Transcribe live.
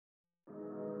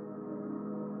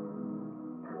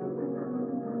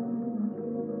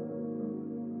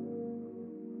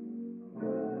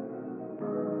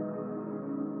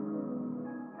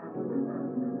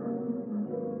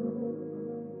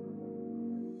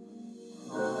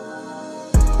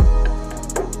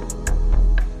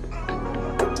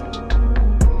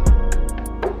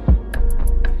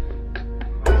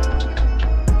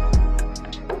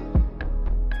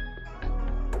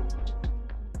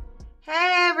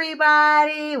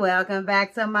everybody, welcome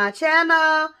back to my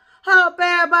channel. Hope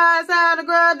everybody's having a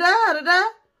great day today.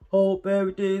 Hope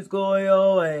everything's going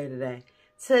your way today.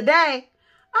 Today,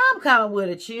 I'm coming with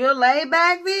a chill,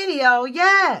 laid-back video,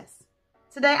 yes.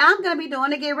 Today, I'm going to be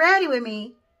doing a get ready with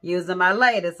me using my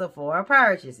latest Sephora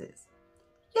purchases.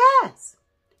 Yes,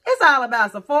 it's all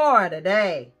about Sephora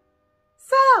today.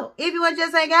 So, if you want to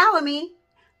just hang out with me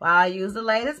while I use the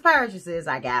latest purchases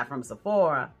I got from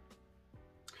Sephora,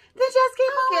 then just keep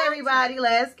on. Okay, everybody,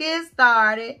 let's get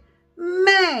started.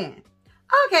 Man.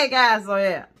 Okay, guys, so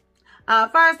yeah.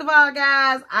 First of all,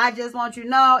 guys, I just want you to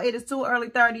know it is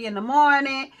 2:30 in the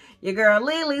morning. Your girl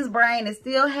Lily's brain is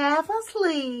still half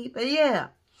asleep. Yeah.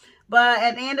 But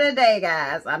at the end of the day,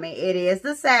 guys, I mean, it is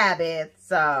the Sabbath.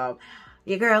 So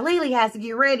your girl Lily has to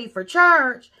get ready for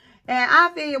church. And I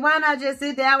figured, why not just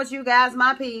sit down with you guys,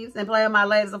 my peeps, and play with my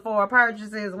latest Sephora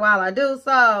purchases while I do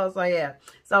so. So, yeah.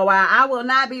 So, while I will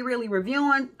not be really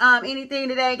reviewing anything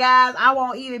today, guys, I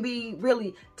won't even be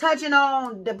really touching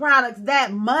on the products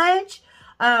that much.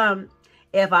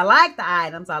 If I like the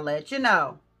items, I'll let you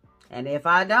know. And if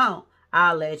I don't,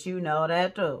 I'll let you know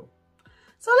that too.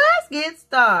 So, let's get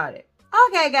started.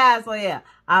 Okay, guys. So, yeah.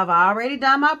 I've already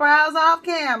done my brows off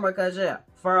camera because, yeah,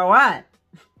 for one,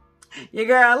 your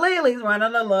girl Lily's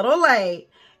running a little late.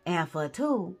 And for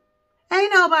two,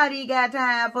 ain't nobody got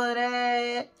time for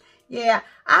that. Yeah,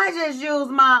 I just use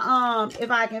my, if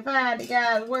I can find it,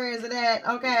 guys, where is it at?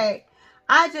 Okay,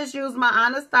 I just use my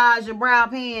Anastasia brow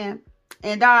pen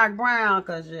in dark brown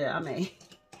because, yeah, I mean,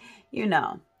 you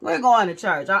know, we're going to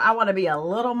church. I want to be a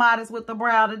little modest with the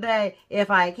brow today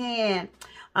if I can.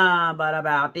 But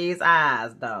about these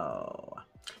eyes, though.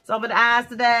 So for the eyes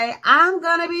today, I'm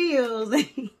going to be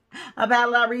using a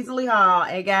palette I recently hauled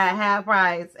and got half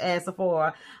price at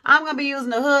Sephora. I'm going to be using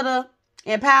the Huda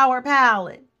Empower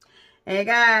palette. And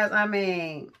guys, I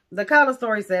mean, the color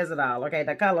story says it all. Okay,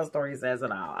 the color story says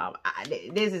it all.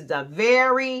 This is a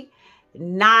very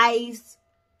nice,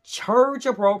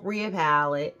 church-appropriate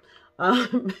palette.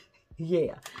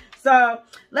 Yeah. So,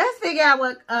 let's figure out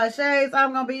what shades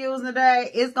I'm going to be using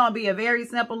today. It's going to be a very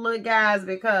simple look, guys,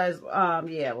 because,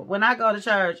 yeah, when I go to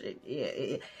church,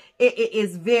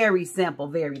 it's very simple,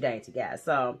 very dainty, guys.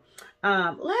 So,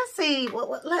 let's see.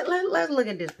 Let's look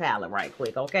at this palette right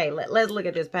quick, okay? Let's look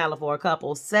at this palette for a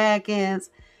couple seconds.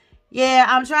 Yeah,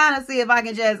 I'm trying to see if I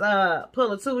can just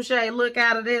pull a two-shade look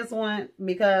out of this one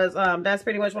because that's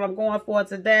pretty much what I'm going for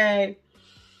today.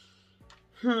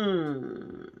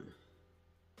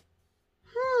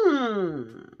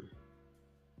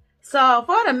 So,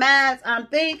 for the mattes, I'm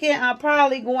thinking I'm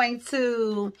probably going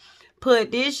to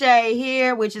put this shade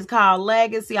here, which is called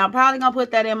Legacy. I'm probably going to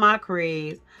put that in my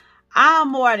crease. I'll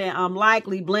more than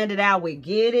likely blend it out with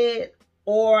Get It,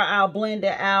 or I'll blend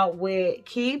it out with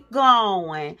Keep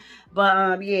Going.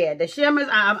 But, yeah, the shimmers,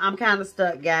 I'm kind of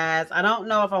stuck, guys. I don't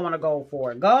know if I want to go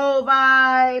for a gold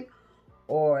vibe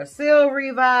or a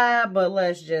silvery vibe, but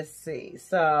let's just see.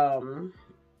 So,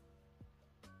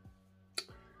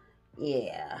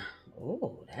 yeah.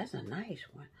 Oh, that's a nice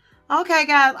one. Okay,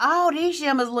 guys. Oh, these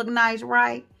shimmers look nice,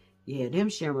 right? Yeah, them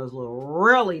shimmers look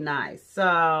really nice.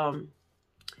 So,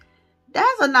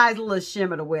 that's a nice little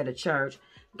shimmer to wear to church.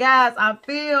 Guys, I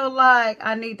feel like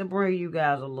I need to bring you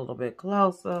guys a little bit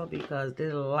closer because this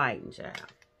is lighting, child.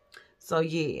 So,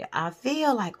 yeah, I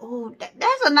feel like, oh,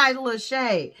 that's a nice little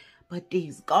shade. But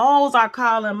these golds are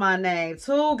calling my name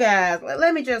too, guys.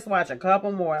 Let me just watch a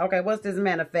couple more. Okay, what's this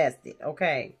Manifested?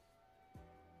 Okay.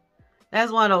 That's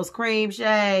one of those cream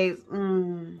shades.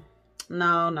 No.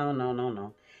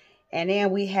 And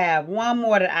then we have one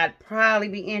more that I'd probably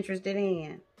be interested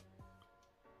in.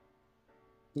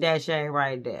 That shade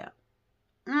right there.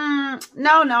 No.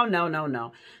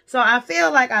 So I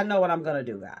feel like I know what I'm going to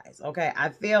do, guys. Okay, I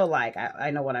feel like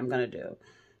I know what I'm going to do.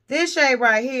 This shade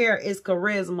right here is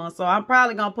Charisma. So I'm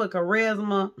probably going to put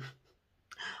Charisma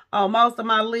on most of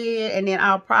my lid. And then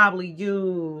I'll probably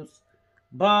use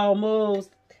Bold Moves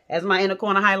as my inner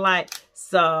corner highlight.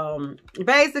 So,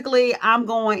 basically, I'm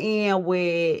going in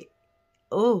with,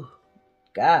 oh,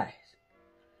 guys.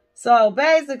 So,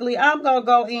 basically, I'm going to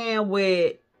go in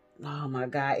with, oh, my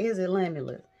God. Is it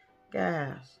Limitless?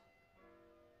 Guys,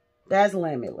 that's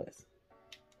Limitless.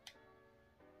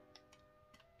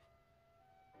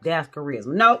 That's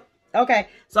Charisma. Nope. Okay,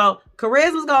 so,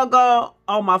 Charisma's going to go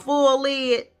on my full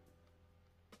lid.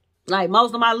 Like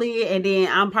most of my lid, and then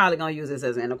I'm probably going to use this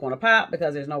as an inner corner pop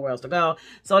because there's nowhere else to go.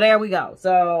 So there we go.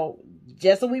 So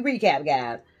just so we recap,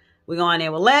 guys, we're going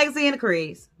in with Legacy in the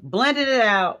crease, blended it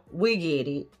out, we Get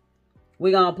It.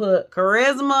 We're going to put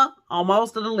Charisma on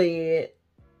most of the lid,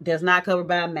 That's not covered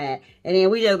by a mat. And then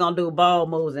we just gonna do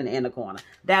bold moves in the inner corner.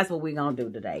 That's what we gonna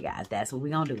do today, guys. That's what we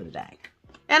gonna do today.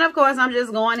 And of course, I'm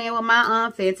just going in with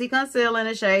my Fenty Concealer in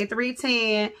the shade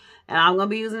 310. And I'm gonna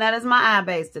be using that as my eye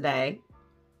base today.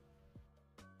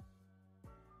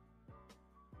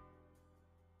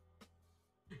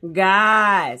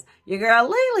 Guys, your girl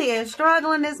Lily is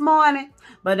struggling this morning.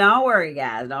 But don't worry,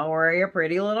 guys. Don't worry your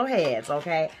pretty little heads,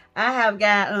 okay? I have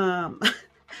got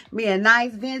me a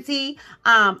nice venti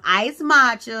iced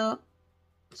matcha,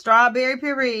 strawberry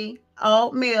puree,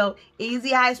 oat milk,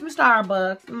 easy ice from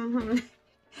Starbucks.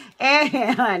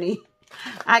 And honey,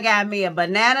 I got me a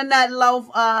banana nut loaf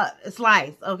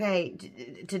slice, okay,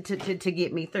 to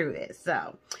get me through this.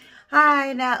 So, all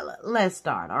right, now let's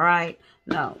start, all right?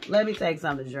 No, let me take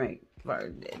something to drink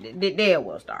first. There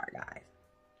we'll start, guys.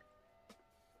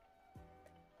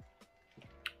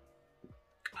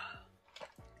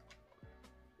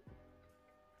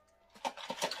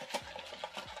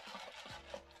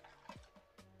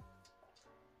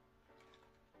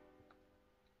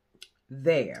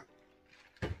 There.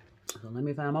 So let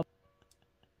me find my...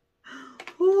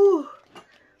 Ooh,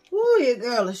 your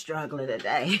girl is struggling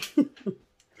today.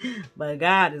 But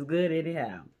God is good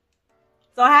anyhow.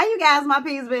 So how you guys, my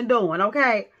peeps, been doing,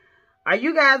 okay? Are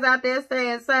you guys out there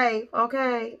staying safe,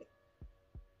 okay?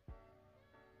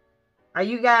 Are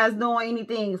you guys doing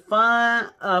anything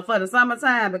fun for the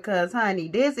summertime? Because, honey,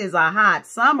 this is a hot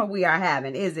summer we are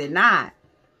having, is it not?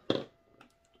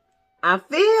 I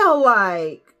feel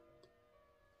like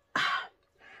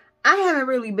I haven't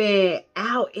really been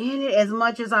out in it as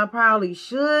much as I probably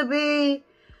should be.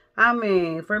 I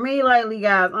mean, for me lately,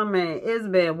 guys, I mean, it's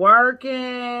been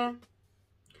working,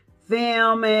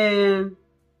 filming,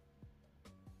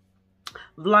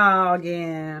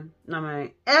 vlogging. I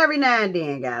mean, every now and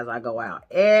then, guys, I go out.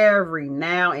 Every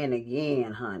now and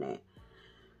again, honey.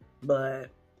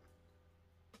 But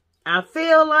I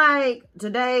feel like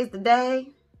today's the day.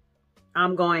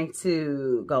 I'm going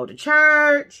to go to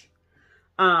church.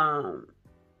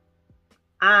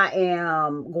 I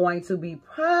am going to be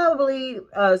probably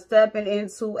stepping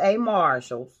into a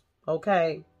Marshall's,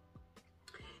 okay,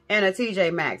 and a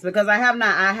TJ Maxx, because I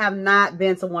have not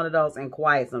been to one of those in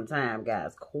quite some time,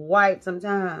 guys, quite some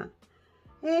time.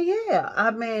 And yeah, I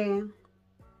mean,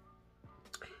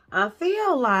 I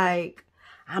feel like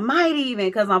I might even,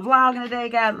 because I'm vlogging today,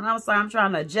 guys, and I'm sorry, I'm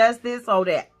trying to adjust this so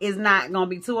that it's not going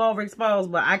to be too overexposed,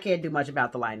 but I can't do much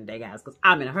about the lighting today, guys, because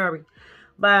I'm in a hurry.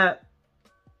 But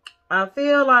I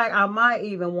feel like I might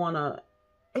even want to,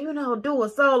 you know, do a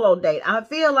solo date. I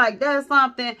feel like that's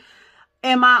something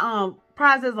in my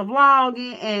process of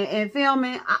vlogging and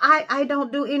filming. I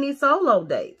don't do any solo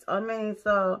dates. I mean,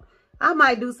 so I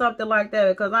might do something like that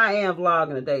because I am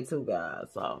vlogging today too, guys.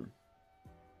 So, all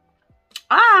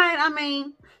right. I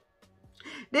mean,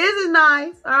 this is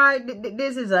nice. All right.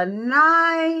 This is a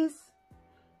nice,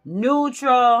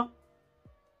 neutral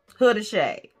hooded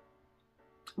shade.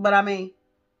 But I mean,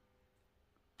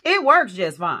 it works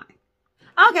just fine.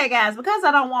 Okay, guys, because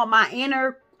I don't want my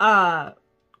inner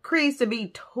crease to be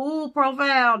too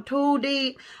profound, too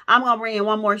deep, I'm going to bring in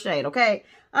one more shade, okay?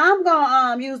 I'm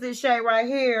going to use this shade right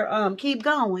here, Keep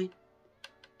Going.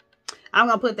 I'm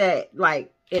going to put that,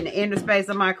 like, in the inner space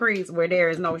of my crease where there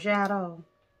is no shadow.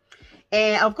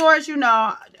 And, of course, you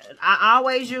know, I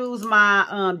always use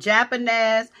my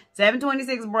Japanese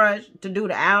 726 brush to do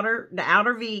the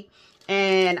outer V.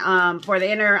 And for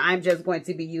the inner, I'm just going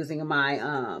to be using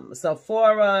my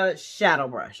Sephora shadow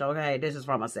brush. Okay, this is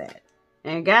from a set.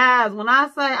 And guys, when I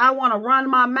say I want to run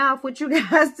my mouth with you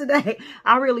guys today,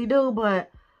 I really do. But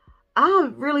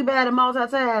I'm really bad at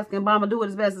multitasking, but I'm going to do it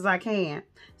as best as I can.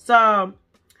 So,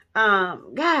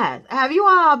 guys, have you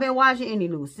all been watching any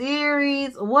new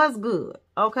series? What's good?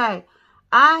 Okay,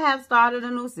 I have started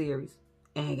a new series.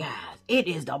 And guys, it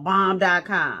is the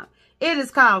bomb.com. It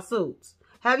is called Suits.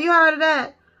 Have you heard of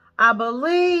that? I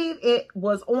believe it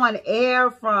was on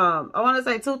air from, I want to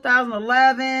say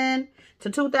 2011 to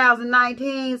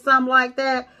 2019, something like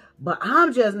that. But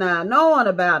I'm just not knowing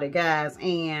about it, guys.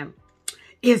 And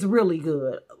it's really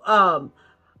good.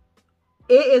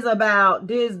 It is about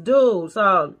this dude.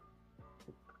 So,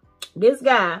 this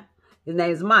guy, his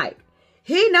name's Mike.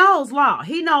 He knows law.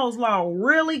 He knows law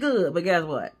really good. But guess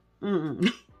what?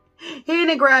 He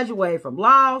didn't graduate from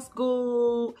law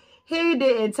school. He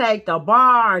didn't take the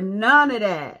bar, none of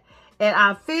that. And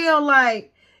I feel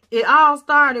like it all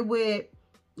started with,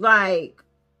 like,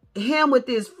 him with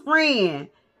this friend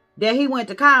that he went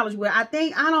to college with. I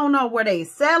don't know, were they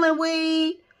selling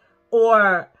weed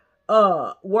or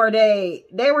were they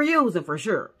were using for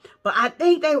sure. But I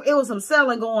think it was some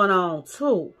selling going on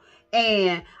too.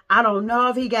 And I don't know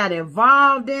if he got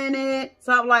involved in it,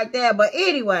 something like that. But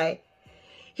anyway,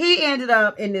 he ended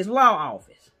up in this law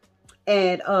office.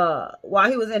 And while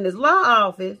he was in this law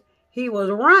office, he was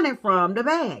running from the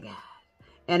bad guys.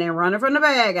 And in running from the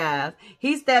bad guys,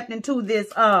 he stepped into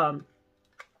this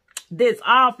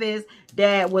office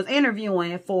that was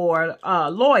interviewing for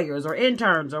lawyers or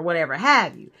interns or whatever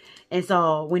have you. And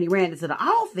so when he ran into the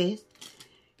office,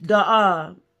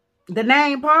 the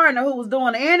name partner who was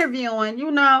doing the interviewing,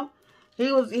 you know, he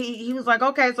was like,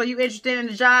 okay, so you interested in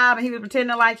the job? And he was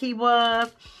pretending like he was.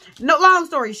 No, long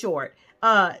story short,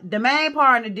 the main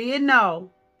partner did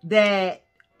know that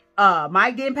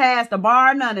Mike didn't pass the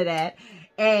bar, none of that.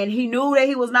 And he knew that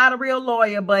he was not a real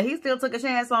lawyer, but he still took a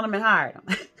chance on him and hired him.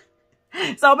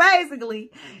 So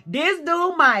basically, this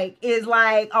dude Mike is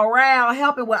like around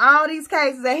helping with all these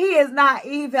cases, and he is not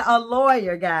even a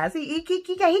lawyer, guys. He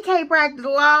can't practice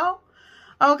law.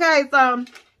 Okay, so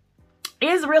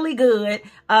it's really good.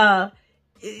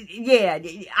 Yeah,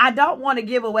 I don't want to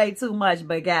give away too much,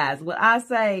 but guys, when I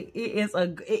say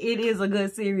it is a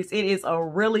good series, it is a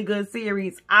really good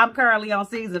series. I'm currently on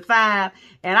season 5,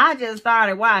 and I just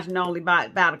started watching only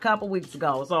about a couple weeks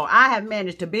ago. So I have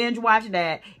managed to binge watch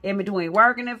that in between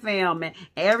working and filming and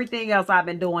everything else I've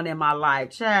been doing in my life.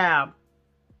 Child,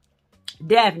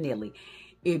 definitely.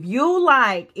 If you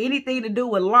like anything to do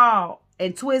with law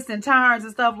and twists and turns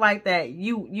and stuff like that,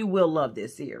 you will love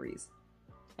this series.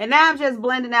 And now I'm just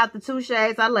blending out the 2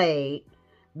 shades I laid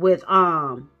with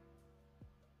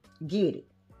Get It.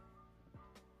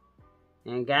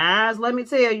 And guys, let me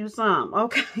tell you something,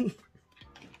 okay?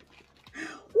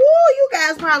 Woo, you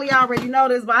guys probably already know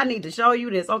this, but I need to show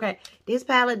you this. Okay, this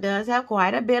palette does have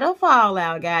quite a bit of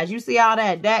fallout, guys. You see all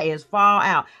that? That is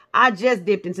fallout. I just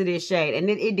dipped into this shade, and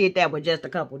it did that with just a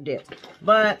couple dips.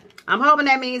 But I'm hoping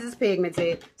that means it's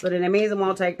pigmented, so then that means it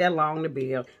won't take that long to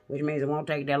build, which means it won't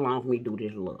take that long for me to do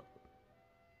this look.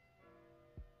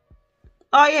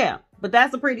 Oh, yeah, but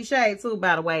that's a pretty shade, too,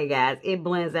 by the way, guys. It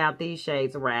blends out these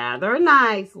shades rather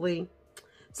nicely.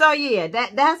 So, yeah,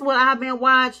 that's what I've been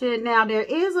watching. Now, there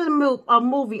is a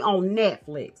movie on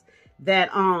Netflix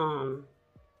that I'm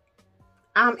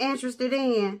interested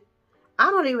in. I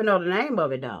don't even know the name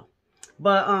of it, though.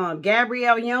 But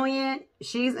GRWM,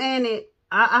 she's in it.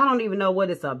 I don't even know what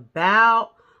it's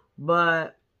about,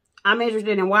 but I'm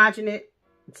interested in watching it.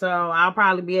 So I'll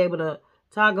probably be able to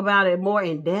talk about it more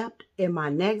in depth in my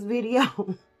next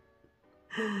video.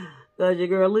 Because your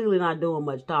girl Lily not doing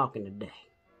much talking today.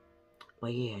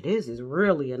 But yeah, this is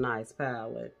really a nice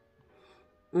palette.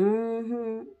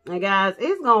 And guys,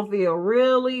 it's going to feel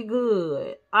really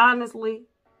good. Honestly,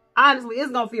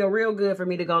 it's going to feel real good for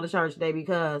me to go to church today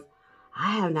because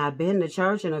I have not been to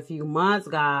church in a few months,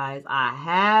 guys. I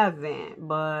haven't,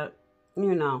 but,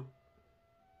 you know.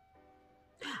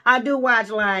 I do watch,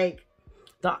 like,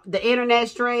 the internet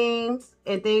streams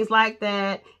and things like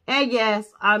that. And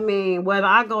yes, I mean, whether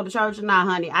I go to church or not,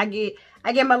 honey, I get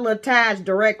my little tithes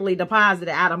directly deposited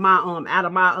out of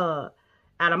my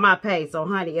pay. So,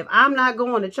 honey, if I'm not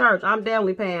going to church, I'm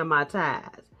definitely paying my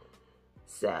tithes.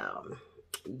 So,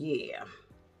 yeah.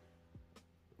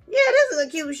 Yeah, this is a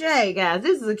cute shade, guys.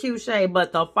 This is a cute shade,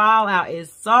 but the fallout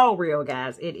is so real,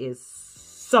 guys. It is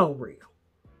so real.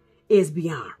 It's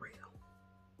beyond real.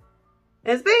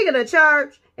 And speaking of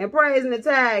church and praising the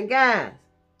tithe, guys,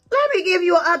 let me give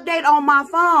you an update on my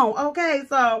phone. Okay,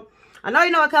 so I know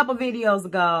you know a couple videos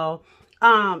ago.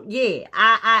 Yeah,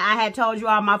 I had told you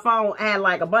all my phone had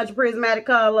like a bunch of prismatic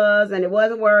colors and it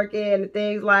wasn't working and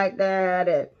things like that.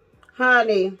 And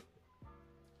honey,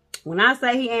 when I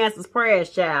say he answers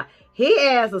prayers, child, he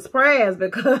answers prayers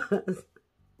because let me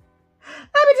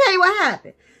tell you what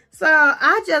happened. So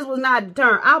I just was not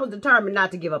determined. I was determined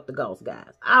not to give up the ghost,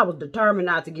 guys. I was determined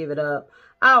not to give it up.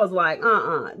 I was like,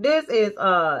 this is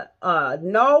a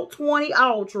Note 20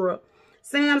 Ultra.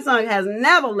 Samsung has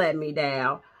never let me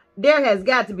down. There has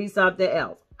got to be something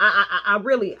else. I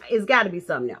really, it's got to be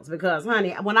something else because,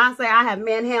 honey, when I say I have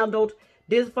manhandled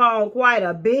this phone quite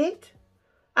a bit,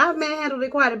 I've manhandled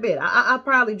it quite a bit. I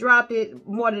probably dropped it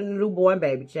more than a newborn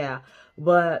baby child,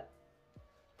 but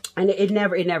and it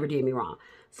never did me wrong.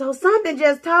 So something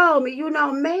just told me, you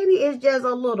know, maybe it's just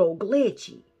a little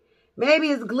glitchy. Maybe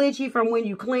it's glitchy from when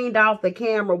you cleaned off the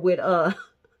camera with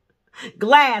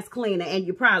glass cleaner and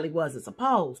you probably wasn't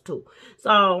supposed to.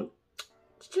 So,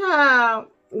 child,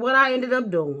 what I ended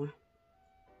up doing,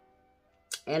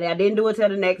 and I didn't do it till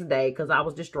the next day because I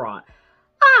was distraught.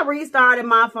 I restarted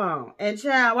my phone. And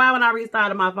child, why when I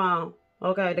restarted my phone?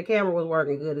 Okay, the camera was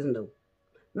working good as new.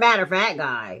 Matter of fact,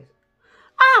 guys,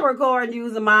 I'm recording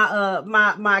using my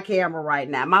my camera right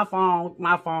now. My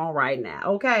phone right now.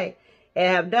 Okay.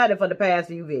 and have done it for the past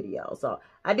few videos. So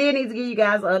I did need to give you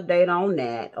guys an update on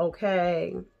that.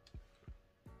 Okay.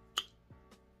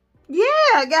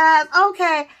 Yeah, guys.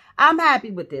 Okay. I'm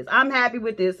happy with this. I'm happy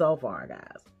with this so far,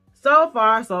 guys. So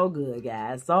far, so good,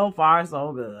 guys. So far,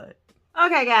 so good.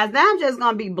 Okay, guys. Now I'm just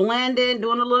going to be blending,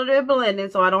 doing a little bit of blending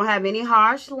so I don't have any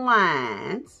harsh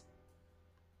lines.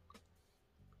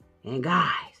 And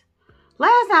guys,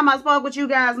 last time I spoke with you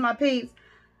guys, my peeps,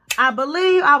 I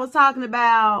believe I was talking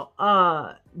about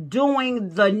doing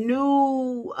the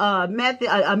new method,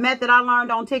 a method I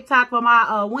learned on TikTok for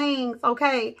my wings,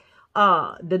 okay?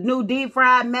 The new deep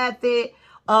fried method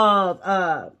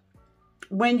of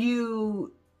when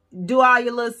you do all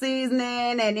your little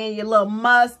seasoning and then your little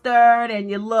mustard and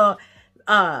your little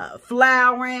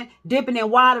flouring, dipping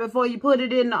in water before you put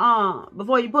it in the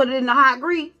hot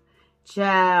grease.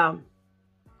 Child,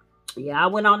 yeah, I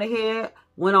went on ahead,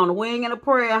 went on a wing and a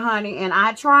prayer, honey, and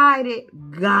I tried it.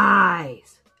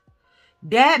 Guys,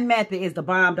 that method is the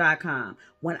bomb.com.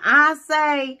 When I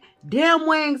say them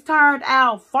wings turned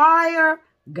out fire,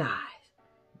 guys,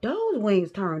 those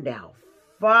wings turned out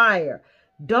fire.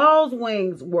 Those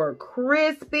wings were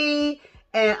crispy,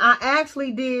 and I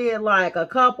actually did like a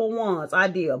couple ones. I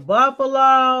did a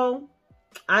buffalo.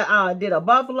 I did a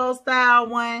buffalo style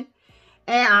one.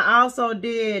 And I also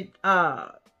did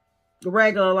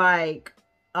regular like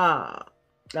a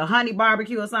honey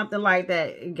barbecue or something like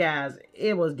that, guys.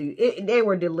 It was they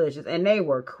were delicious and they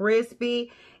were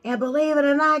crispy. And believe it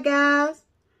or not, guys,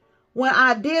 when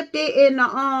I dipped it in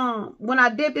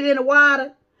the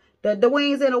water, the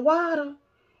wings in the water,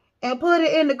 and put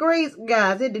it in the grease,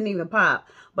 guys, it didn't even pop.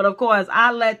 But of course,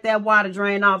 I let that water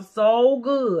drain off so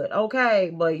good,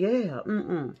 okay? But yeah,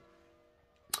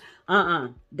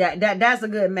 that's a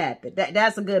good method.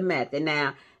 That's a good method.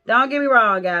 Now, don't get me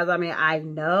wrong, guys. I mean, I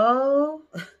know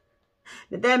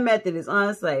that method is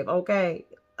unsafe, okay?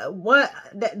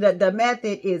 The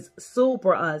method is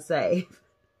super unsafe.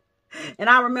 And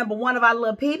I remember one of our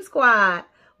little peep squad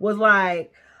was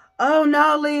like, "Oh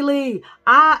no, Lily,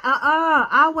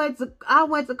 I went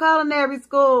to culinary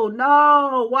school.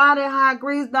 No, water and hot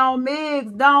grease don't mix.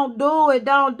 Don't do it.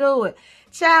 Don't do it."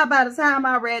 Child, by the time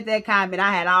I read that comment,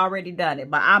 I had already done it.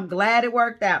 But I'm glad it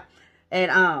worked out.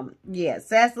 And yeah,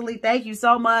 Cecily, thank you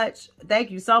so much.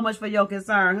 Thank you so much for your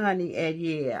concern, honey. And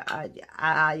yeah,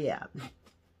 yeah.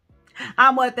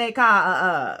 I'm what they call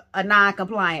a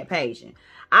non-compliant patient.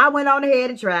 I went on ahead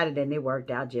and tried it, and it worked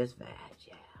out just fine.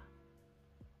 Yeah.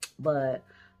 But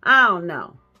I don't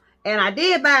know. And I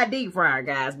did buy a deep fryer,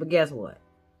 guys. But guess what?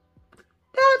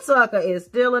 That sucker is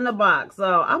still in the box.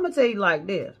 So I'm gonna tell you like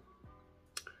this.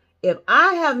 If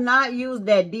I have not used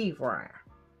that deep fryer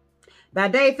by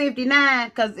day 59,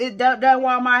 because that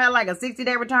Walmart had like a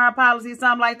 60-day return policy,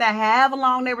 something like that, however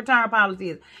long their return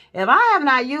policy is. If I have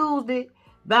not used it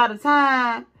by the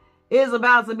time it's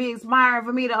about to be expiring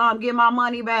for me to get my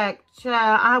money back,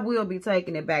 child, I will be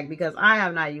taking it back because I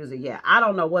have not used it yet. I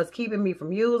don't know what's keeping me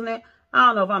from using it. I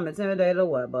don't know if I'm intimidated or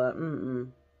what, but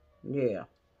yeah.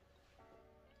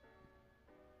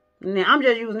 Now, I'm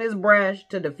just using this brush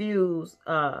to diffuse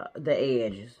the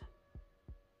edges.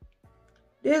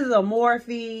 This is a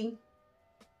Morphe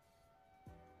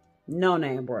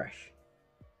no-name brush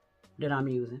that I'm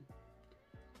using.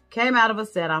 Came out of a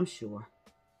set, I'm sure.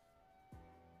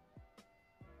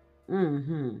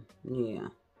 Yeah.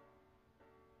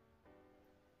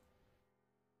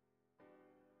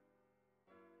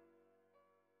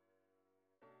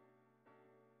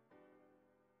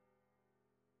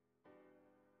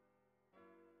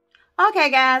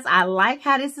 Okay, guys, I like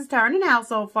how this is turning out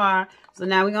so far. So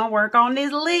now we're going to work on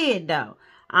this lid, though.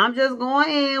 I'm just going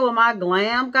in with my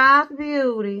Glam Goth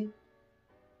Beauty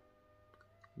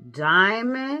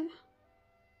Diamond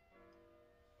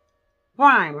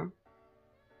Primer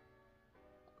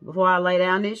before I lay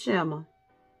down this shimmer.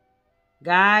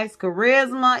 Guys,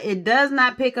 Charisma, it does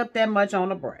not pick up that much on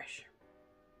the brush.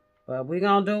 But we're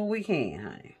going to do what we can,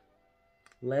 honey.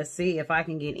 Let's see if I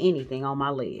can get anything on my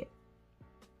lid.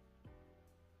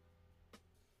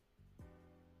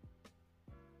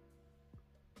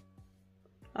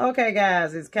 Okay,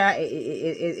 guys, it's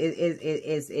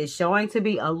showing to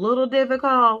be a little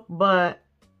difficult, but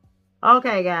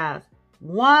okay, guys.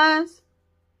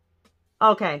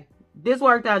 Okay, this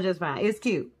worked out just fine. It's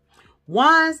cute.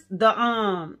 Once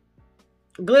the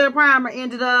glitter primer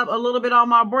ended up a little bit on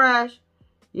my brush,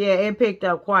 yeah, it picked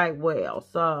up quite well.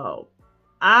 So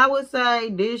I would say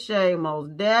this shade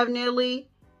most definitely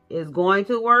is going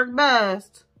to work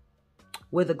best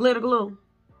with the glitter glue.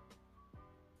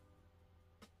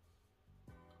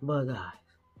 But guys,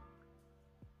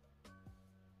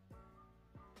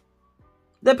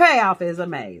 the payoff is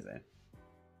amazing.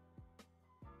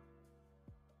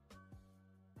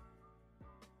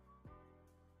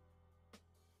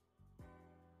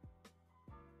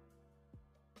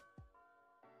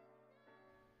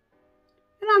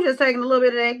 I'm just taking a little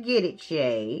bit of that Get It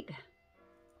shade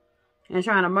and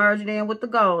trying to merge it in with the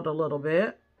gold a little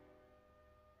bit.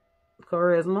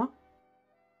 Charisma.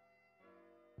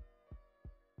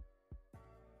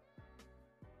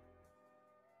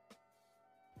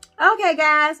 Okay,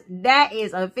 guys, that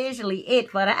is officially it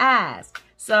for the eyes.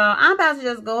 So I'm about to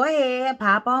just go ahead and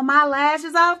pop on my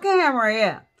lashes off camera.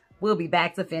 Yeah. We'll be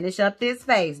back to finish up this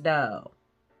face, though.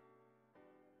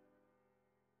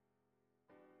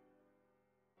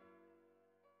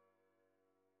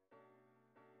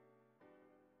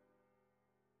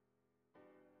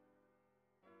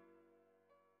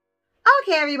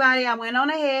 Okay, everybody, I went on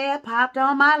ahead, popped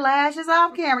on my lashes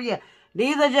off camera. Yeah,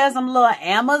 these are just some little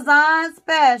Amazon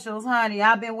specials, honey.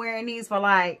 I've been wearing these for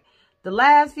like the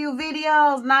last few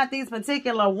videos, not these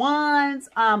particular ones,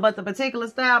 but the particular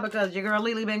style, because your girl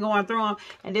Lily been going through them,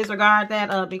 and disregard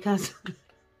that because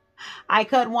I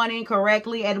cut one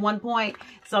incorrectly at one point.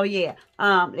 So yeah,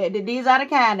 these are the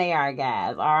kind they are,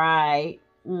 guys. All right.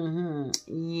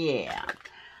 Yeah.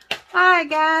 All right,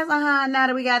 guys. Now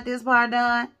that we got this part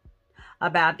done,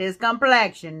 about this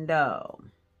complexion, though.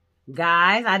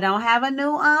 Guys, I don't have a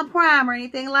new primer or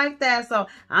anything like that, so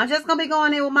I'm just going to be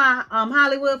going in with my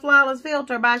Hollywood Flawless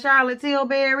Filter by Charlotte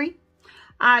Tilbury.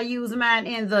 I use mine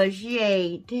in the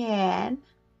shade 10.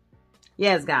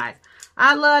 Yes, guys.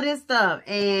 I love this stuff,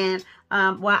 and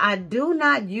while I do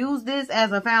not use this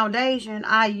as a foundation,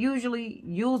 I usually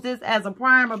use this as a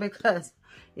primer because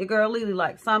your girl Lily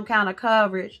likes some kind of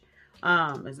coverage,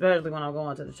 especially when I'm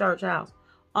going to the church house.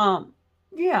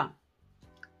 Yeah,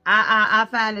 I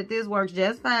find that this works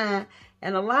just fine.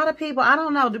 And a lot of people, I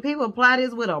don't know, do people apply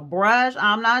this with a brush?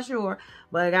 I'm not sure.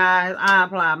 But guys, I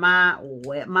apply mine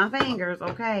with my fingers,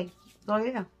 okay? So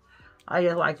yeah, I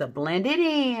just like to blend it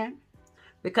in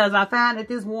because I find that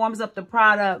this warms up the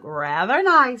product rather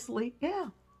nicely. Yeah.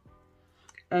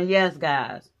 And yes,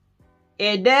 guys,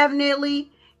 it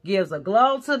definitely gives a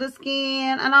glow to the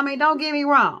skin. And I mean, don't get me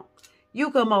wrong.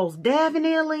 You could most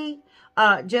definitely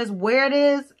just wear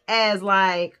this as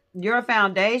like your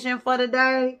foundation for the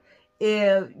day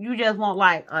if you just want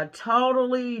like a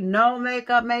totally no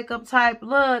makeup type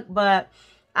look. But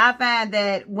I find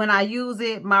that when I use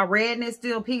it, my redness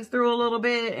still peeks through a little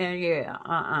bit, and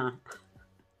yeah,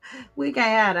 we can't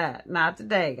have that. Not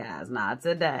today, guys. Not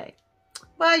today.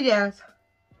 But yes,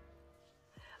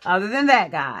 other than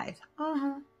that, guys,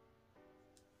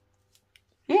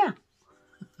 yeah,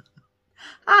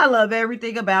 I love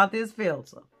everything about this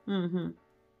filter.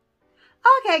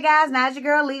 Okay, guys, now your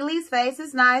girl Lily's face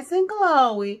is nice and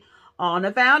glowy on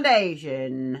the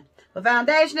foundation. The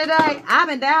foundation today, I've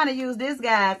been down to use this,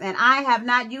 guys, and I have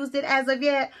not used it as of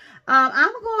yet.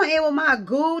 I'm going in with my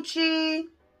Gucci.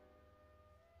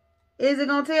 Is it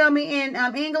going to tell me in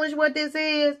English what this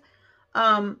is?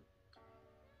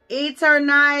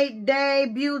 Eternite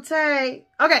Day Beauty.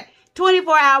 Okay,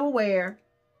 24-hour wear.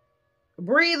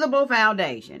 Breathable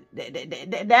foundation.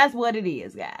 That's what it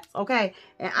is, guys. Okay.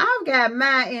 And I've got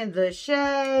mine in the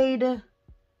shade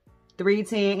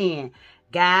 310N.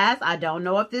 Guys, I don't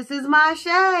know if this is my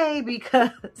shade because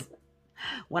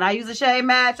when I use a shade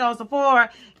match on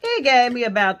Sephora, it gave me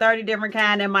about 30 different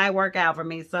kinds that might work out for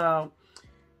me. So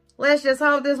let's just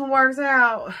hope this one works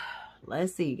out.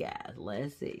 Let's see, guys.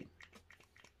 Let's see.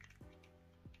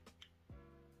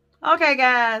 Okay,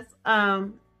 guys.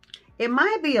 It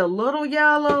might be a little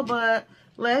yellow, but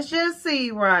let's just see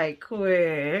right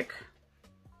quick.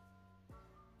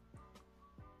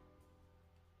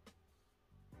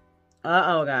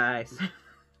 Uh-oh, guys.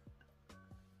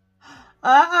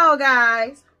 Uh-oh,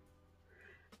 guys.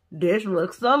 This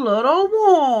looks a little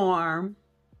warm.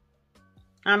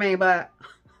 I mean, but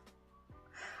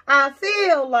I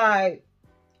feel like,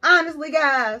 honestly,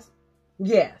 guys,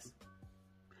 yes.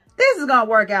 This is going to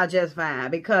work out just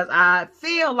fine because I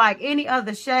feel like any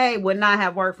other shade would not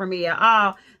have worked for me at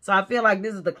all. So I feel like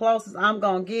this is the closest I'm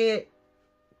going to get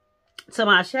to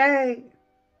my shade.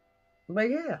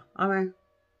 But yeah, I mean,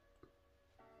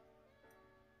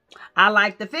 I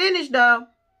like the finish though.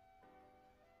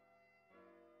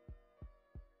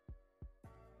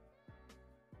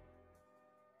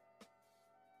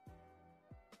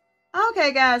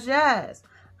 Okay, guys, yes.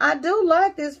 I do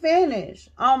like this finish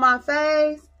on my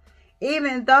face.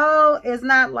 Even though it's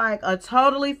not like a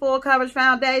totally full coverage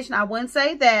foundation, I wouldn't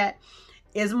say that.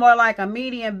 It's more like a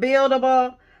medium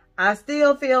buildable. I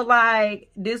still feel like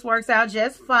this works out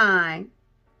just fine.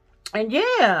 And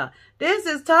yeah, this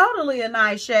is totally a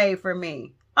nice shade for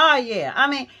me. Oh yeah, I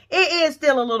mean, it is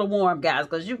still a little warm, guys,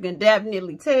 because you can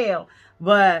definitely tell.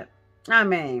 But, I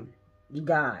mean,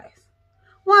 guys,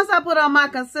 once I put on my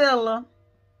concealer,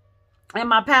 and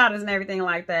my powders and everything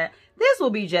like that, this will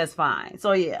be just fine.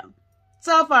 So yeah,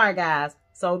 so far guys,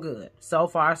 so good. So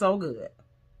far so good.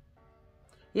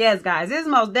 Yes guys, this is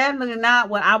most definitely not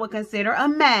what I would consider a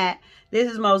matte. This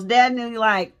is most definitely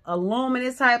like a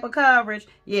luminous type of coverage.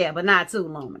 Yeah, but not too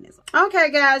luminous.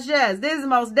 Okay guys, yes, this is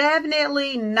most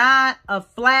definitely not a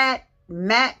flat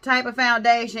matte type of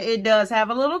foundation. It does have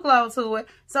a little glow to it.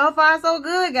 So far so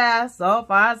good guys. So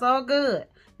far so good.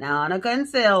 Now on a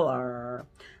concealer.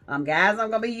 Guys,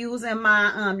 I'm going to be using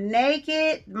my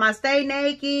my Stay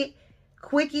Naked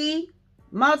Quickie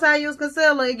multi-use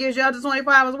concealer. It gives you up to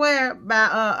 24 hours wear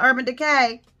by Urban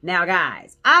Decay. Now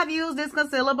guys, I've used this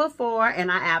concealer before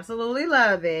and I absolutely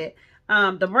love it.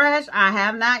 The brush I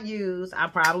have not used. I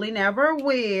probably never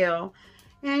will.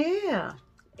 And yeah,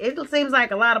 it seems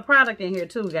like a lot of product in here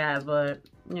too guys, but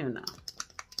you know.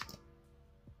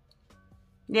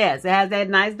 Yes, it has that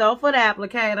nice doe foot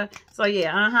applicator. So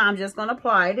yeah, I'm just going to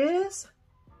apply this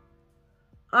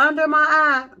under my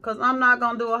eye because I'm not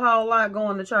going to do a whole lot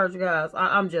going to church, guys.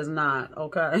 I'm just not,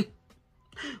 okay?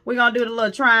 We're going to do the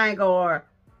little triangle or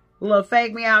little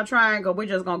fake me out triangle. We're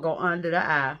just going to go under the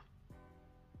eye.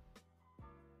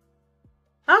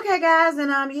 Okay, guys,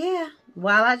 and yeah,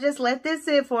 while I just let this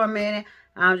sit for a minute,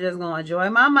 I'm just going to enjoy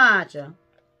my matcha.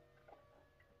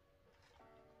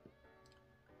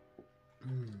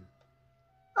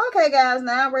 Okay, guys,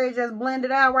 now I'm ready to just blend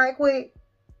it out right quick.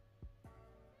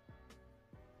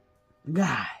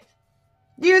 Guys,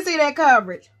 do you see that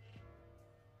coverage?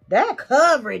 That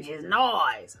coverage is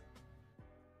nice.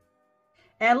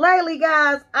 And lately,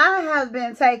 guys, I have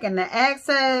been taking the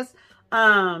Access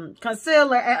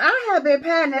concealer and I have been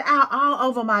patting it out all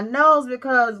over my nose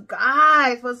because,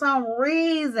 guys, for some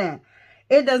reason,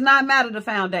 it does not matter the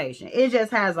foundation. It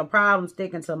just has a problem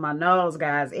sticking to my nose,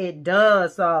 guys. It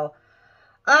does. So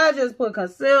I just put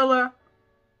concealer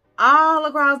all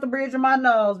across the bridge of my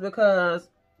nose because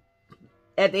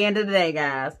at the end of the day,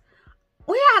 guys,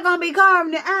 we are going to be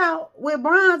carving it out with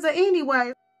bronzer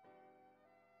anyway.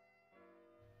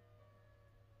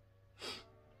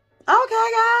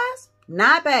 Okay, guys.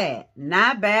 Not bad.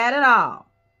 Not bad at all.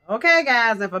 Okay,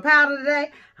 guys. And for powder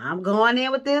today, I'm going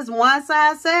in with this One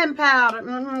Size Setting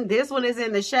powder. This one is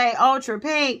in the shade Ultra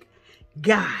Pink.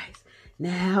 Guys,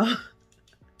 now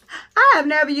I have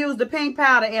never used a pink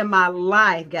powder in my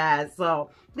life, guys.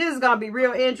 So this is going to be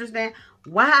real interesting.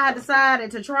 Why I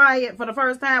decided to try it for the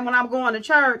first time when I'm going to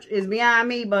church is beyond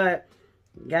me. But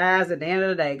guys, at the end of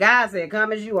the day, God said,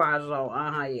 come as you are. So,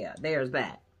 yeah, there's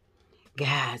that.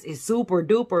 Guys, it's super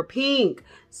duper pink.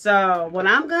 So what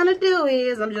I'm going to do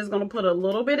is I'm just going to put a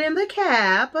little bit in the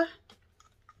cap.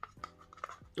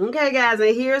 Okay, guys,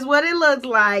 and here's what it looks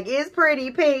like. It's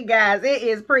pretty pink, guys. It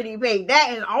is pretty pink.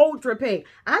 That is ultra pink.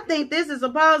 I think this is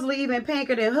supposedly even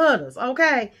pinker than Huda's,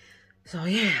 okay? So,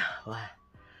 yeah.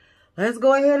 Let's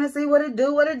go ahead and see what it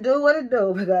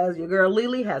do, because your girl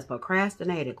Lily has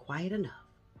procrastinated quite enough.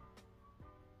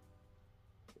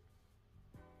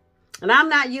 And I'm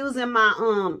not using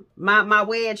my my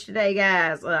wedge today,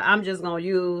 guys. I'm just going to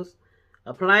use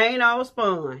a plain old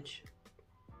sponge.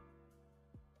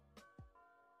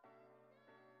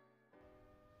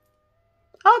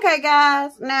 Okay,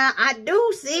 guys. Now, I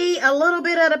do see a little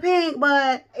bit of the pink,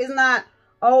 but it's not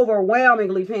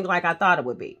overwhelmingly pink like I thought it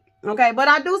would be. Okay, but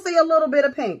I do see a little bit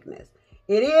of pinkness.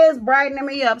 It is brightening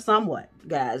me up somewhat,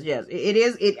 guys. Yes, it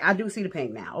is. I do see the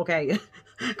pink now, okay?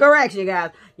 Correction,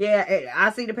 guys. Yeah, I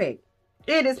see the pink.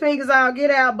 It is pink as all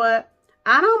get out, but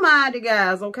I don't mind it,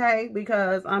 guys, okay?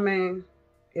 Because, I mean,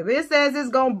 if it says it's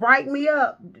going to brighten me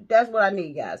up, that's what I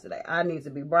need, guys, today. I need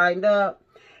to be brightened up.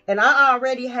 And I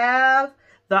already have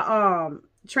the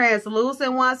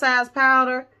translucent One Size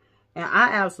powder, and I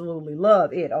absolutely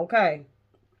love it, okay?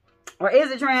 Or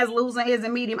is it translucent? Is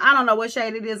it medium? I don't know what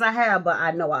shade it is I have, but I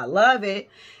know I love it.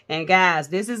 And guys,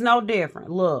 this is no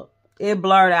different. Look, it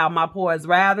blurred out my pores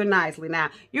rather nicely. Now,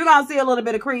 you're going to see a little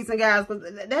bit of creasing, guys,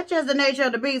 because that's just the nature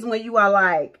of the beast when you are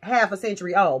like half a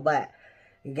century old. But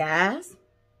guys,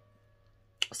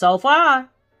 so far,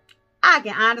 I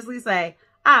can honestly say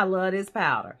I love this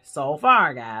powder. So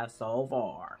far, guys, so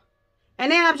far.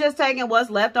 And then I'm just taking what's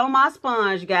left on my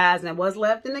sponge, guys, and what's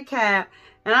left in the cap.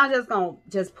 And I'm just going to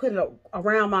just put it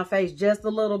around my face just a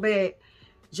little bit,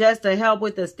 just to help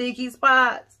with the sticky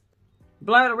spots.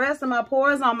 Blur the rest of my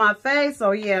pores on my face.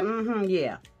 So, yeah,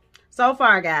 yeah. So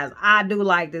far, guys, I do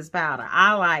like this powder.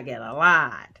 I like it a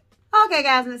lot. Okay,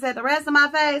 guys, and to set the rest of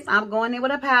my face, I'm going in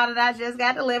with a powder that I just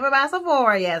got delivered by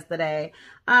Sephora yesterday.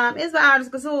 It's the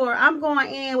Artist Couture. I'm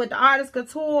going in with the Artist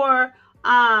Couture,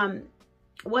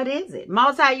 what is it?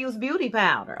 Multi-use beauty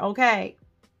powder, okay?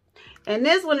 And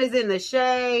this one is in the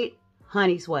shade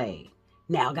Honey Suede.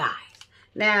 Now, guys,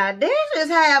 Now, this is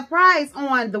half price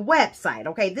on the website,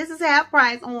 okay? This is half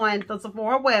price on the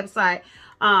Sephora website.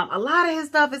 A lot of his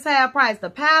stuff is half price, the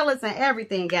palettes and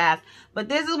everything, guys. But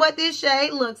this is what this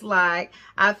shade looks like.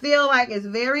 I feel like it's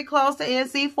very close to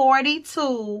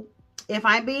NC42, if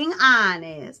I'm being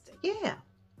honest. Yeah.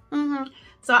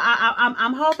 So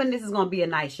I'm hoping this is going to be a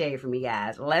nice shade for me,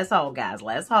 guys. Let's hope, guys.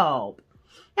 Let's hope.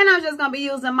 And I'm just going to be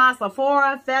using my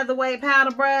Sephora Featherweight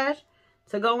Powder Brush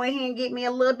to go in here and get me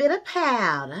a little bit of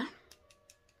powder.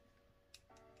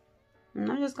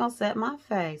 And I'm just going to set my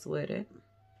face with it.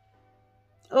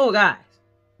 Oh, guys.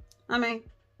 I mean,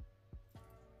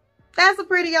 that's a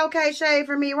pretty okay shade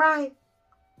for me, right?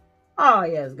 Oh,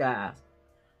 yes, guys.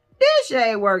 This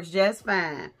shade works just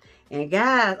fine. And,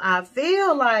 guys, I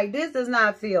feel like this does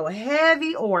not feel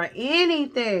heavy or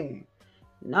anything.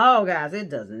 No, guys, it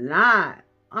does not.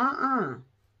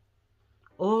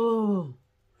 Oh,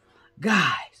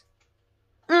 guys.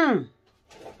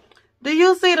 Do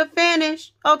you see the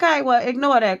finish? Okay, well,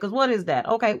 ignore that, because what is that?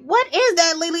 Okay, what is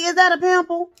that, Lily? Is that a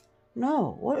pimple?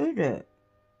 No, what is that?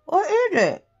 What is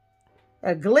that?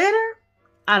 A glitter?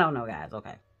 I don't know, guys.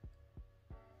 Okay.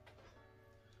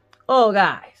 Oh,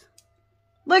 guys.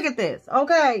 Look at this.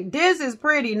 Okay, this is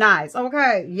pretty nice.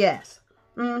 Okay, yes.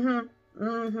 But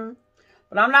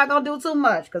I'm not going to do too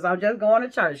much, because I'm just going to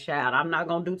church, child. I'm not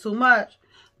going to do too much.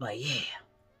 But, yeah.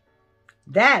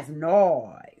 That's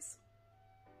nice.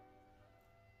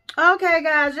 Okay,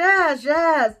 guys.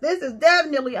 Yes. This is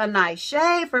definitely a nice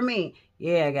shade for me.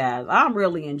 Yeah, guys. I'm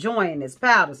really enjoying this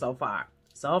powder so far.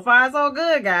 So far, so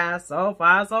good, guys. So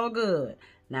far, so good.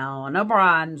 Now, on the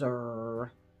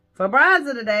bronzer. For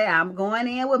bronzer today, I'm going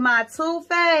in with my Too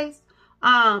Faced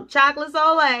Chocolate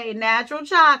Soleil Natural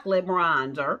Chocolate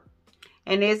Bronzer.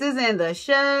 And this is in the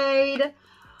shade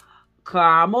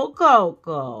Caramel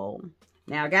Cocoa.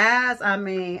 Now, guys, I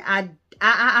mean, I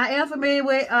am familiar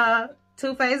with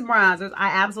Too Faced bronzers. I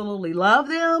absolutely love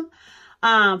them.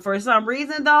 For some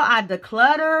reason, though, I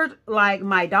decluttered like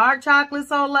my dark chocolate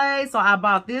Soleil. So I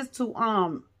bought this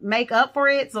to make up for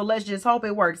it. So let's just hope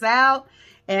it works out.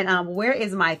 And where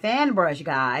is my fan brush,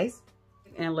 guys?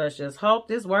 And let's just hope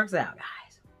this works out, guys.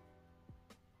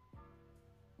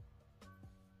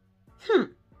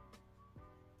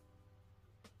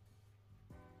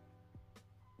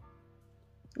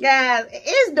 Guys,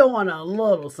 it's doing a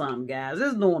little something, guys.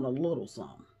 It's doing a little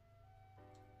something.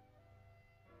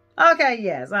 Okay,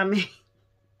 yes, I mean,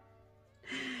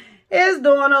 it's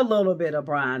doing a little bit of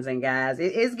bronzing, guys.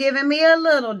 It's giving me a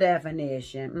little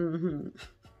definition.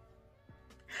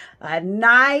 A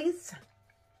nice,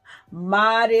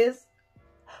 modest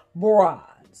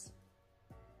bronze.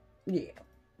 Yeah.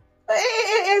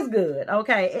 It's good,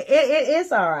 okay?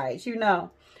 It's all right, you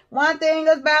know. One thing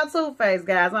about Too Faced,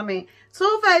 guys, I mean,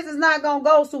 Too Faced is not going to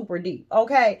go super deep,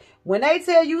 okay? When they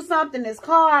tell you something is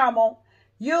caramel,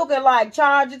 you can, like,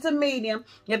 charge it to medium.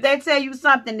 If they tell you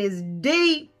something is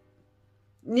deep,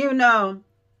 you know,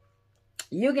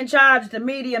 you can charge it to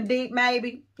medium deep,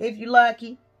 maybe, if you're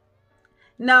lucky.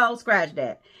 No, scratch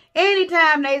that.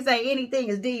 Anytime they say anything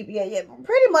is deep, yeah,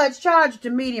 pretty much charge it to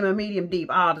medium and medium deep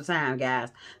all the time, guys.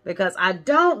 Because I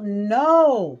don't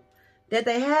know that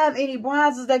they have any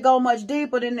bronzers that go much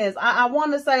deeper than this. I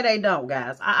want to say they don't,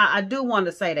 guys. I do want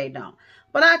to say they don't.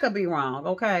 But I could be wrong,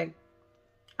 okay?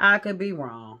 I could be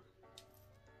wrong.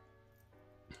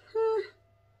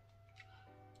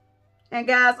 And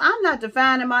guys, I'm not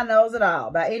defining my nose at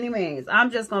all by any means.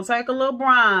 I'm just going to take a little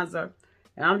bronzer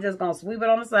and I'm just going to sweep it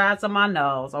on the sides of my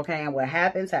nose, okay? And what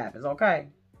happens, happens, okay?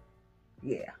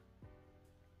 Yeah.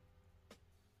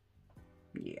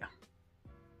 Yeah.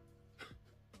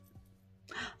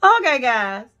 Okay,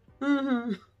 guys.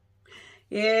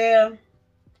 Yeah.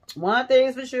 One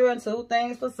thing's for sure and two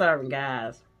things for certain,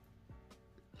 guys.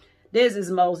 This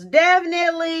is most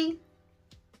definitely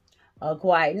a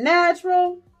quite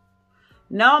natural,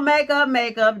 no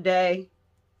makeup day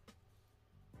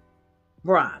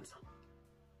bronzer.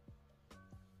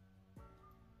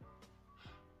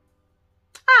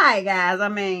 Alright, guys, I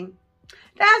mean,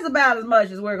 that's about as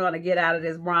much as we're going to get out of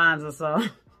this bronzer, so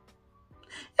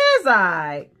it's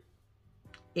alright.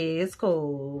 It's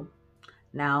cool.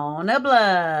 Now on the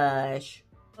blush.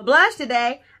 The blush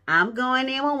today, I'm going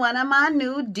in with one of my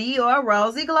new Dior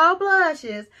Rosy Glow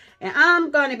blushes. And I'm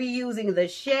going to be using the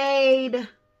shade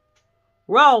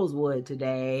Rosewood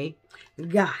today.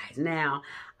 Guys, now,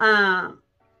 I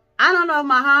don't know if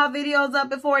my haul video's up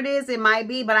before this. It might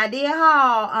be, but I did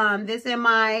haul this in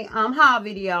my haul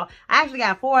video. I actually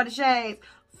got 4 of the shades.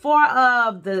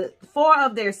 4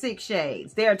 of their 6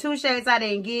 shades. There are 2 shades I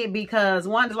didn't get because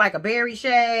one is like a berry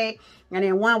shade. And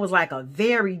then one was like a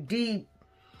very deep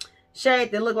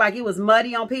shade that looked like it was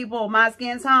muddy on people, my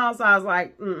skin tone. So I was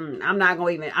like, I'm not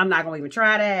gonna even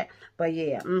try that. But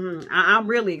yeah, I'm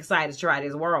really excited to try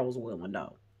this World's Woman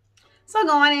though. So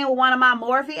going in with one of my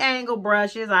Morphe Angle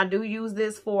brushes. I do use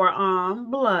this for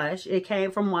blush. It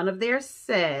came from one of their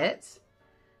sets.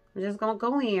 I'm just gonna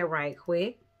go in right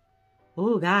quick.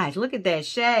 Ooh, guys, look at that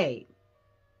shade.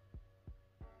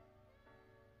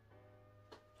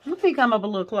 Let me come up a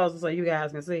little closer so you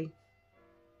guys can see.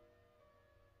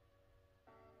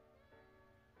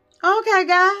 Okay,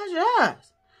 guys,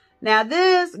 yes. Now,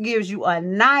 this gives you a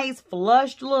nice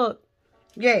flushed look.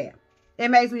 Yeah, it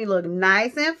makes me look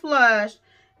nice and flushed.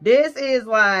 This is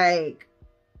like,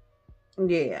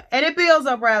 yeah. And it builds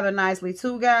up rather nicely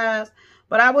too, guys.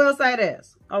 But I will say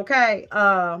this, okay?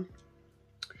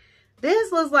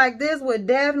 This looks like this would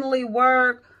definitely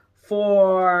work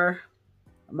for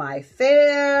my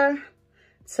fair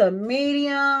to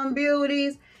medium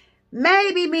beauties.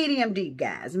 Maybe medium deep,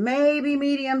 guys. Maybe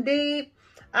medium deep.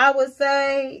 I would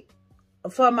say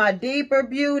for my deeper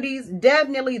beauties,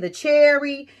 definitely the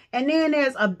cherry. And then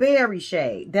there's a berry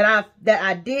shade that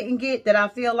I didn't get that I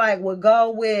feel like would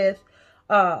go with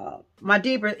my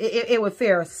deeper. It would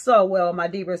fare so well with my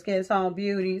deeper skin tone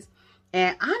beauties.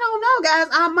 And I don't know, guys.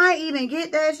 I might even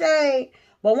get that shade.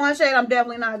 But one shade I'm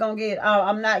definitely not going to get.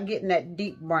 I'm not getting that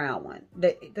deep brown one.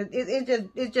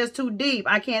 It's just too deep.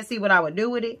 I can't see what I would do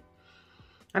with it.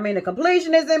 I mean, the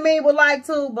completionist in me would like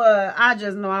to, but I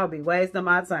just know I'll be wasting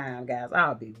my time, guys.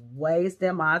 I'll be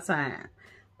wasting my time.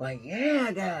 But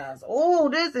yeah, guys. Oh,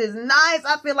 this is nice.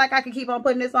 I feel like I could keep on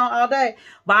putting this on all day,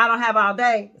 but I don't have all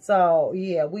day. So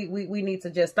yeah, we need to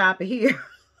just stop it here.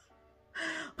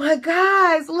 But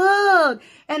guys, look.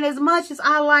 And as much as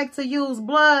I like to use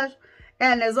blush,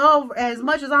 and as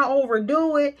much as I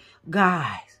overdo it,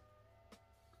 guys,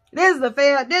 this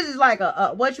is like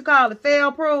a what you call it,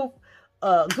 fail proof,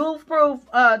 goof proof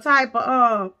type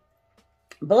of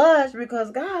blush, because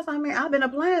guys, I mean, I've been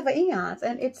applying for eons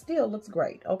and it still looks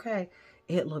great. Okay,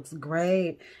 it looks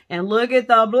great. And look at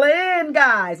the blend,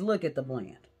 guys. Look at the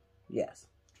blend. Yes.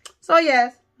 So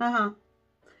yes,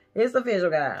 it's official,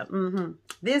 guys.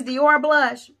 This Dior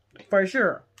blush for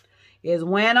sure is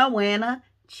winner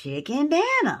chicken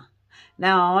dinner.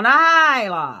 Now on a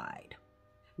highlight,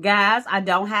 guys, I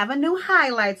don't have a new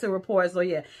highlight to report, so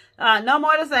yeah, no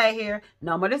more to say here,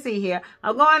 no more to see here.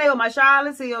 I'm going in with my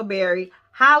Charlotte Tilbury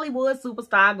Hollywood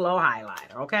Superstar Glow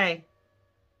Highlighter. Okay,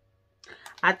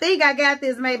 I think I got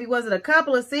this, maybe was it a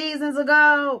couple of seasons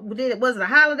ago? Was it a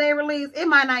holiday release? It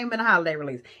might not even been a holiday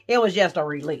release. It was just a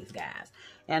release, guys.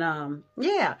 And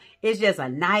yeah, it's just a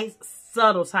nice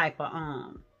subtle type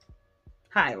of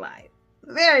highlight.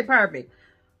 Very perfect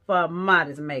for a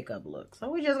modest makeup look.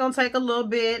 So we're just gonna take a little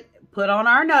bit, put on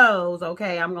our nose.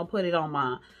 Okay, I'm gonna put it on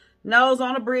my nose,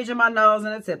 on the bridge of my nose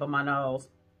and the tip of my nose.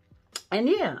 And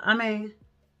yeah, I mean,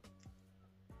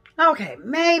 okay,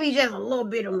 maybe just a little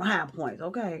bit on the high points.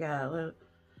 Okay, guys,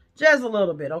 just a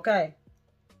little bit. Okay,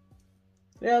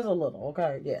 just a little.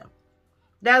 Okay, yeah,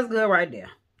 that's good right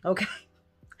there. Okay,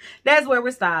 that's where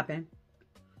we're stopping.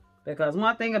 Because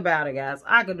one thing about it, guys,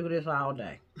 I could do this all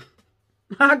day.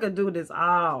 I could do this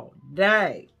all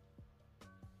day.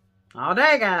 All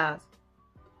day, guys.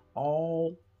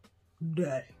 All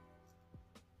day.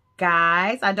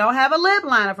 Guys, I don't have a lip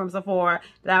liner from Sephora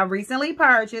that I recently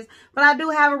purchased, but I do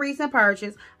have a recent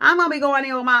purchase. I'm going to be going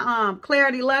in with my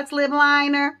Clarity Luxe lip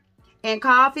liner in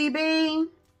Coffee Bean.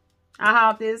 I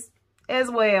have this as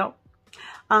well.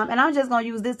 And I'm just going to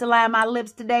use this to line my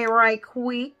lips today right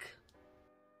quick.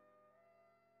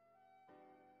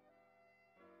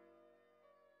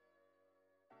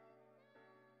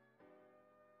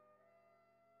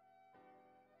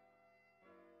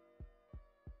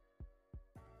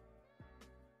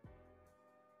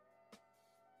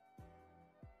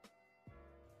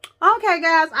 Okay,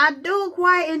 guys, I do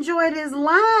quite enjoy this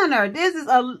liner. This is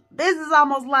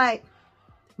almost like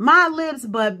my lips,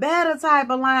 but better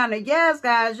type of liner. Yes,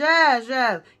 guys,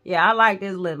 yes. Yeah, I like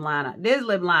this lip liner. This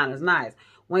lip liner is nice.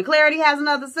 When Clarity has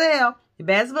another sale, you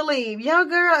best believe your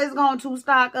girl is going to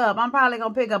stock up. I'm probably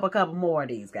going to pick up a couple more of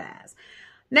these, guys.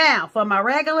 Now, for my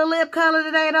regular lip color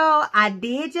today, though, I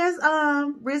did just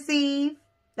receive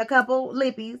a couple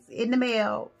lippies in the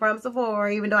mail from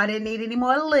Sephora, even though I didn't need any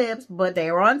more lips, but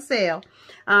they were on sale.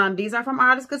 These are from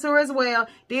Artist Couture as well.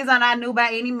 These are not new by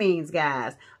any means,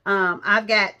 guys. I've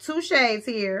got 2 shades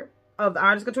here of the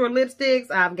Artist Couture lipsticks.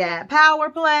 I've got Power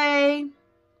Play,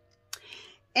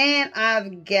 and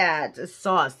I've got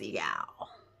Saucy Gal.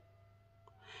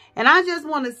 And I just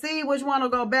want to see which one will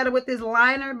go better with this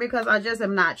liner, because I just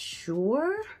am not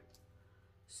sure.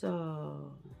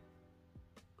 So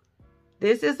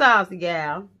this is Saucy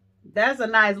Gal. That's a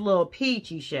nice little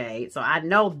peachy shade. So I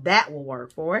know that will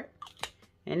work for it.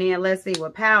 And then let's see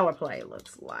what Power Play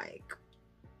looks like.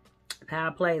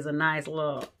 Power Play is a nice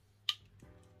little,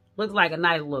 looks like a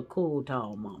nice little cool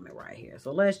tone moment right here.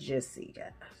 So let's just see,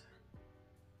 guys.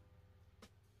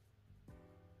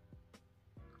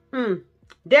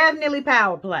 Definitely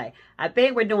Power Play. I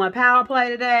think we're doing Power Play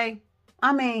today.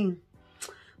 I mean,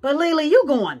 but Lily, you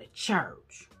going to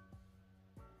church.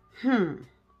 And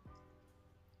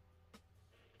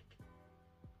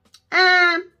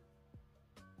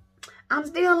I'm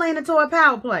still leaning toward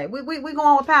Power Play. We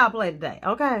going with Power Play today.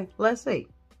 Okay, let's see.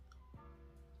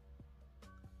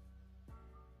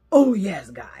 Oh, yes,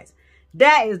 guys.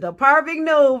 That is the perfect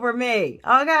nude for me.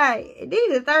 Okay,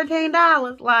 these are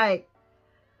 $13. Like,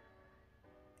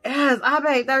 yes, I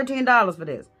paid $13 for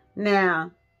this.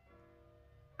 Now,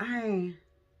 I mean,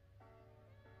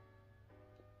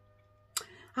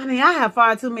 I have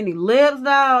far too many lips,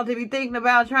 though, to be thinking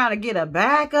about trying to get a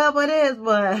backup of this,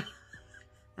 but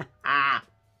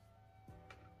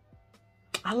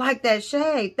I like that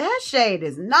shade. That shade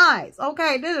is nice.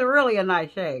 Okay, this is really a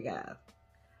nice shade, guys.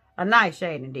 A nice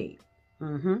shade indeed.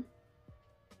 Oh,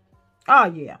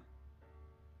 yeah.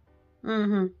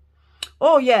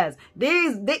 Oh, yes.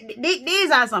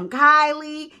 These are some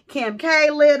Kylie, Kim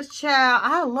K lips, child.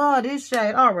 I love this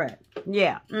shade. All right.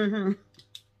 Yeah.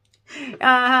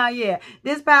 Yeah.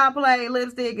 This Power Play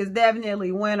lipstick is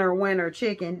definitely winner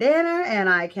chicken dinner, and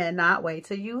I cannot wait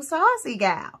to use Saucy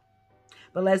Gal.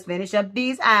 But let's finish up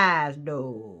these eyes,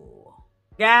 though.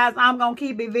 Guys, I'm going to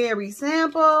keep it very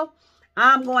simple.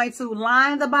 I'm going to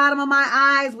line the bottom of my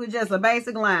eyes with just a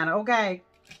basic liner, okay?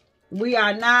 We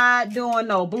are not doing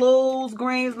no blues,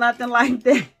 greens, nothing like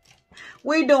that.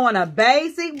 We're doing a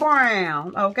basic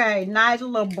brown, okay? Nice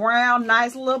little brown,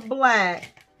 nice little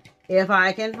black, if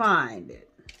I can find it.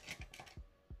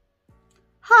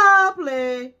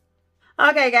 Hopefully.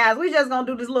 Okay, guys, we just going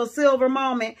to do this little silver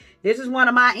moment. This is one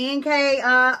of my NK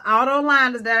auto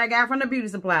liners that I got from the beauty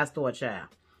supply store, child.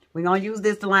 We're going to use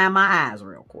this to line my eyes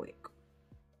real quick.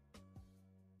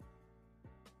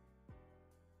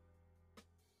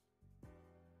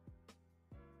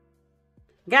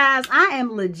 Guys, I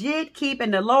am legit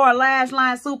keeping the lower lash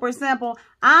line super simple.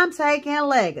 I'm taking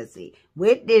Legacy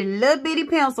with this little bitty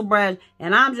pencil brush,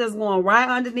 and I'm just going right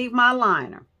underneath my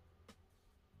liner.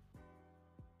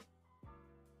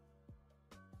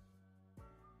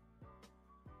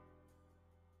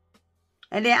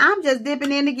 And then I'm just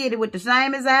dipping in to get it with the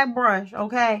same exact brush,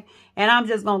 okay? And I'm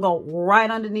just going to go right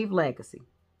underneath Legacy.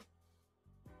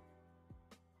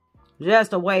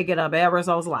 Just to wake it up ever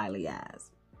so slightly, guys.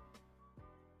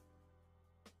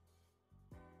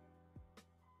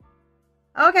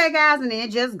 Okay, guys, and then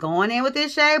just going in with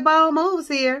this shade Bold Moves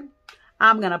here.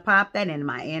 I'm going to pop that in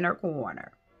my inner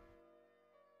corner.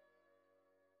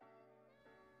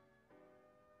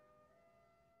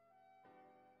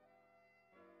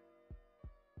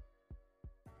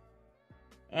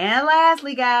 And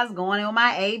lastly, guys, going in with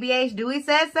my ABH Dewy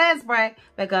Set Spray,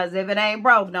 because if it ain't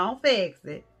broke, don't fix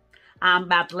it. I'm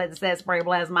about to let the set spray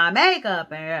bless my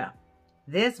makeup, and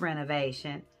this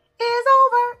renovation is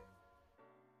over.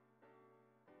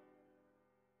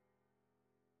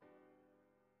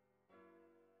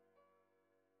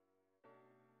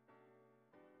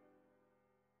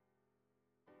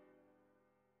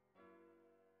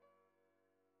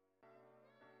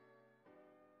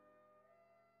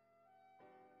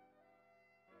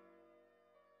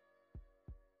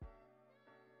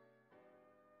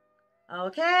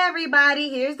 Okay, everybody,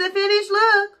 here's the finished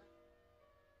look.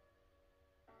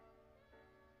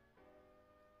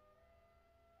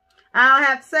 I don't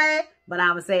have to say it, but I'm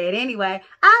going to say it anyway.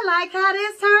 I like how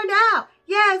this turned out.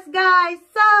 Yes, guys,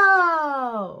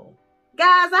 so.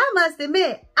 Guys, I must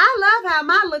admit, I love how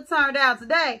my look turned out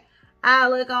today. I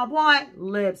look on point,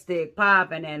 lipstick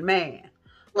popping, and man,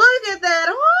 look at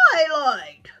that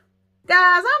highlight.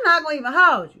 Guys, I'm not going to even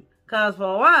hold you, because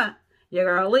for one, your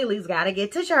girl Lily's got to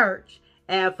get to church.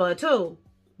 And for two,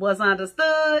 what's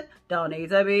understood don't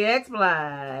need to be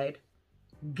explained.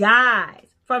 Guys,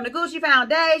 from the Gucci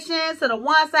foundation to the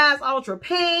One Size Ultra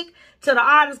Pink to the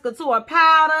Artist Couture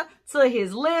powder to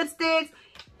his lipsticks,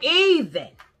 even,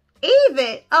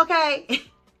 okay,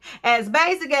 as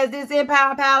basic as this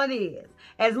Empower palette is,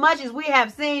 as much as we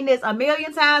have seen this a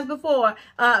million times before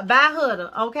by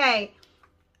Huda, okay,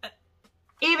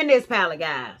 even this palette,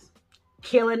 guys,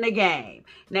 killing the game.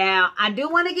 Now, I do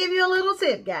want to give you a little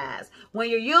tip, guys. When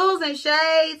you're using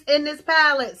shades in this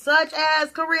palette, such as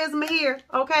Charisma here,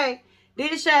 okay,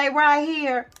 this shade right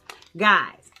here,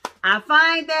 guys, I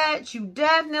find that you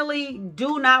definitely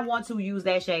do not want to use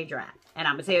that shade dry. And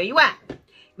I'm going to tell you why.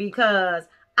 Because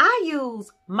I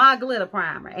use my glitter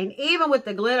primer. And even with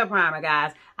the glitter primer,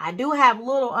 guys, I do have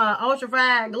little ultra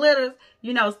fine glitters,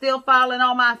 you know, still falling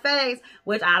on my face,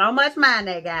 which I don't much mind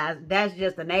that, guys. That's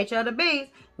just the nature of the beast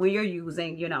when you're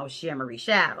using, you know, shimmery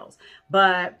shadows.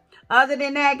 But other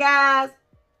than that, guys,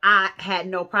 I had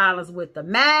no problems with the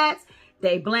mattes.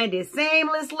 They blended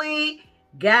seamlessly.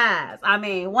 Guys, I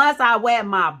mean, once I wet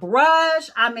my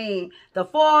brush, I mean, the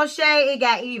full shade, it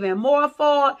got even more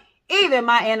full. Even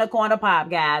my inner corner pop,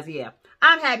 guys. Yeah,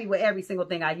 I'm happy with every single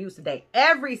thing I use today.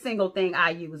 Every single thing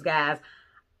I use, guys.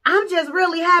 I'm just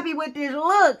really happy with this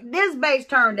look. This base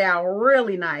turned out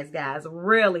really nice, guys.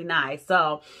 Really nice.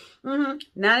 So, none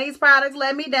of these products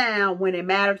let me down when it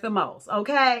mattered the most,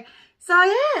 okay? So,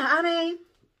 yeah, I mean,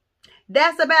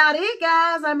 that's about it,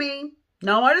 guys. I mean,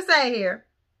 no more to say here.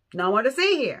 No more to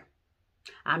see here.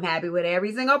 I'm happy with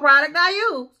every single product I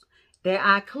used. There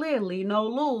are clearly no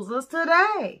losers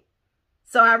today.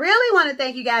 So I really want to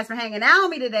thank you guys for hanging out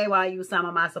with me today while I use some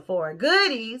of my Sephora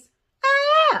goodies.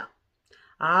 And yeah,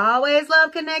 I always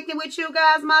love connecting with you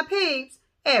guys, my peeps,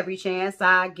 every chance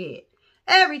I get.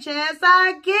 Every chance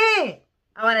I get.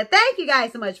 I want to thank you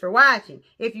guys so much for watching.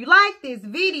 If you like this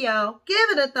video,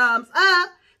 give it a thumbs up.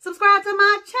 Subscribe to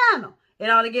my channel. It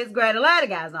only gets greater later,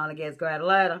 guys. It only gets greater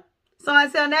later. So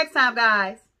until next time,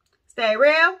 guys, stay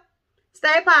real,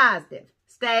 stay positive,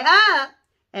 stay up,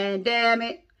 and damn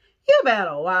it, you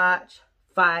better watch,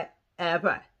 fight, and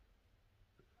pray.